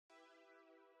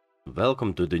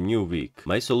Welcome to the new week.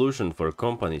 My solution for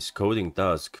company's coding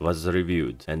task was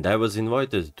reviewed, and I was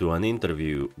invited to an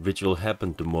interview which will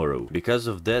happen tomorrow. Because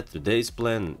of that, today's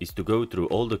plan is to go through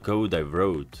all the code I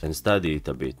wrote and study it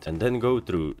a bit, and then go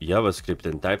through JavaScript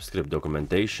and TypeScript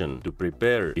documentation to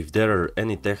prepare if there are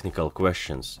any technical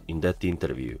questions in that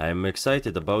interview. I am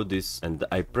excited about this and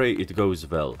I pray it goes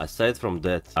well. Aside from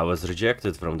that, I was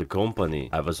rejected from the company.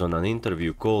 I was on an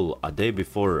interview call a day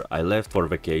before I left for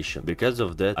vacation. Because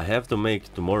of that, I have to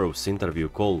make tomorrow's interview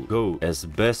call go as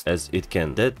best as it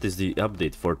can. That is the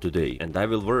update for today, and I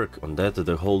will work on that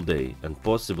the whole day and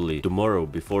possibly tomorrow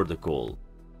before the call.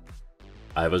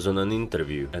 I was on an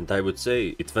interview and I would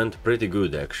say it went pretty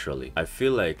good actually. I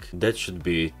feel like that should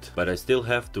be it, but I still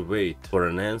have to wait for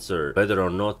an answer whether or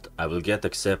not I will get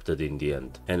accepted in the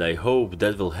end. And I hope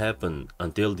that will happen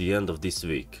until the end of this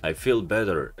week. I feel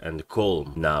better and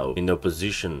calm now in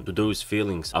opposition to those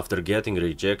feelings after getting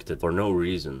rejected for no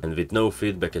reason and with no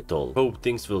feedback at all. Hope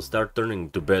things will start turning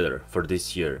to better for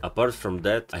this year. Apart from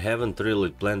that, I haven't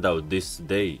really planned out this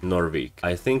day nor week.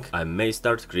 I think I may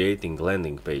start creating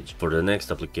landing page for the next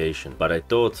application, but I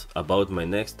thought about my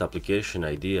next application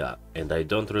idea and I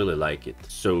don't really like it.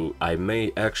 So I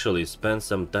may actually spend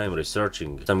some time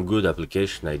researching some good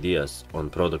application ideas on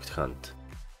Product Hunt.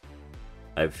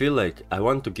 I feel like I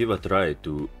want to give a try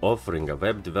to offering a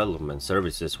web development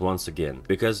services once again,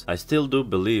 because I still do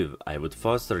believe I would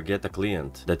faster get a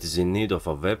client that is in need of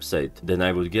a website than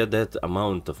I would get that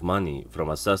amount of money from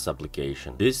a SaaS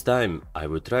application. This time I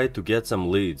would try to get some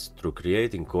leads through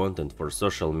creating content for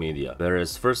social media,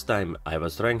 whereas first time I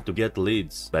was trying to get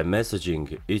leads by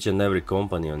messaging each and every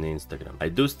company on Instagram. I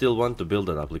do still want to build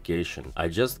an application. I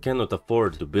just cannot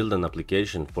afford to build an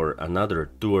application for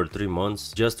another 2 or 3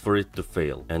 months just for it to fail.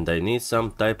 And I need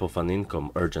some type of an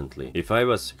income urgently. If I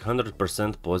was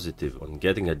 100% positive on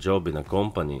getting a job in a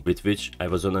company with which I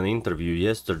was on an interview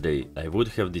yesterday, I would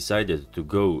have decided to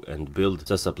go and build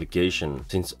SaaS application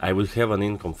since I would have an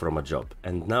income from a job.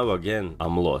 And now again,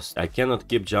 I'm lost. I cannot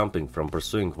keep jumping from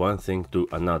pursuing one thing to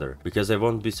another because I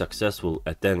won't be successful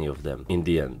at any of them in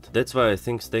the end. That's why I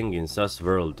think staying in SaaS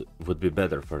world would be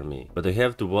better for me. But I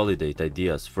have to validate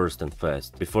ideas first and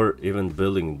fast before even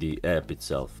building the app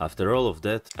itself. After all of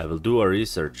that, I will do a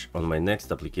research on my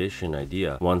next application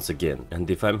idea once again, and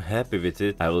if I'm happy with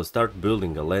it, I will start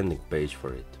building a landing page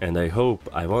for it. And I hope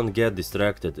I won't get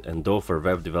distracted and offer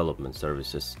web development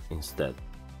services instead.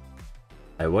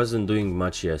 I wasn't doing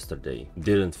much yesterday,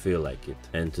 didn't feel like it,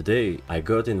 and today I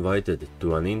got invited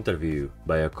to an interview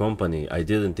by a company I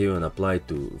didn't even apply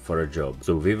to for a job,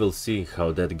 so we will see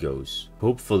how that goes.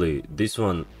 Hopefully this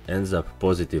one ends up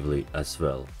positively as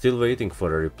well. Still waiting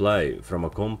for a reply from a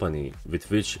company with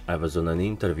which I was on an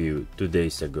interview 2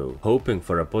 days ago, hoping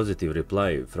for a positive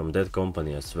reply from that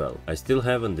company as well. I still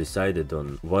haven't decided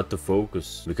on what to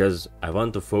focus because I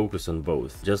want to focus on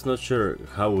both, just not sure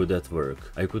how would that work.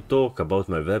 I could talk about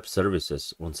my web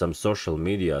services on some social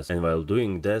medias, and while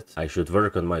doing that I should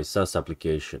work on my SaaS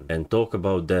application and talk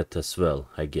about that as well,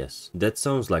 I guess. That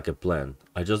sounds like a plan.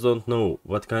 I just don't know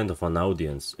what kind of an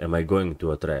audience am I going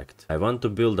to attract. I want to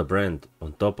build a brand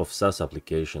on top of SaaS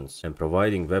applications and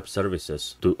providing web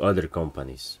services to other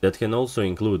companies. That can also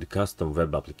include custom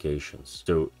web applications.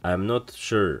 So I'm not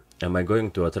sure, am I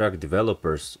going to attract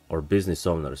developers or business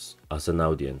owners as an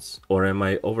audience? Or am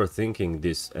I overthinking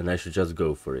this and I should just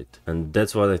go for it? And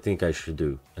that's what I think I should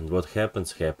do. And what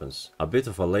happens, happens. A bit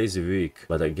of a lazy week,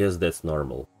 but I guess that's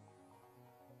normal.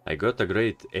 I got a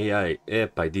great AI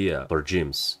app idea for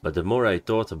gyms, but the more I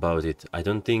thought about it, I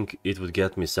don't think it would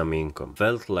get me some income.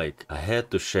 Felt like I had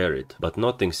to share it, but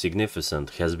nothing significant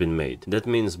has been made. That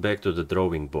means back to the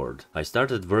drawing board. I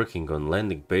started working on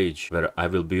landing page where I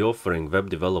will be offering web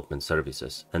development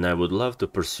services, and I would love to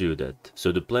pursue that.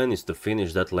 So the plan is to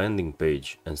finish that landing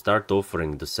page and start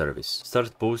offering the service.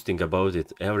 Start posting about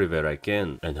it everywhere I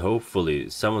can, and hopefully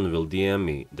someone will DM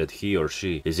me that he or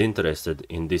she is interested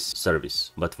in this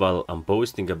service. But while I'm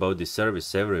posting about this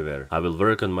service everywhere, I will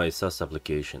work on my SaaS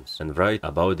applications and write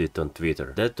about it on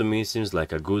Twitter. That to me seems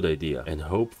like a good idea, and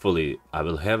hopefully I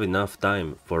will have enough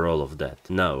time for all of that.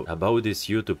 Now, about this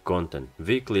YouTube content.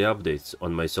 Weekly updates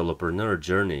on my solopreneur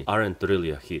journey aren't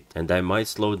really a hit, and I might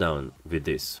slow down with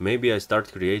this. Maybe I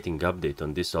start creating update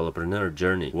on this solopreneur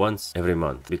journey once every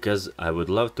month, because I would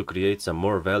love to create some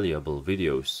more valuable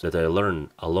videos that I learn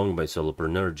along my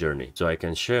solopreneur journey, so I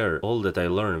can share all that I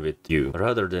learn with you,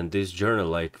 rather rather than these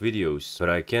journal-like videos where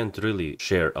I can't really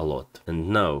share a lot. And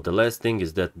now, the last thing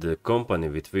is that the company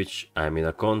with which I'm in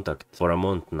a contact for a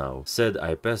month now said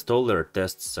I passed all their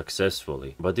tests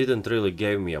successfully, but didn't really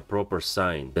give me a proper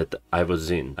sign that I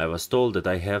was in. I was told that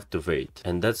I have to wait,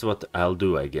 and that's what I'll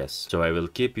do, I guess. So I will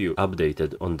keep you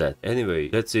updated on that. Anyway,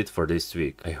 that's it for this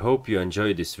week. I hope you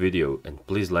enjoyed this video, and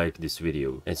please like this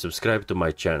video and subscribe to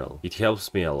my channel. It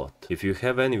helps me a lot. If you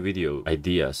have any video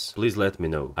ideas, please let me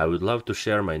know. I would love to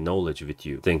share my knowledge with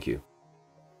you. Thank you.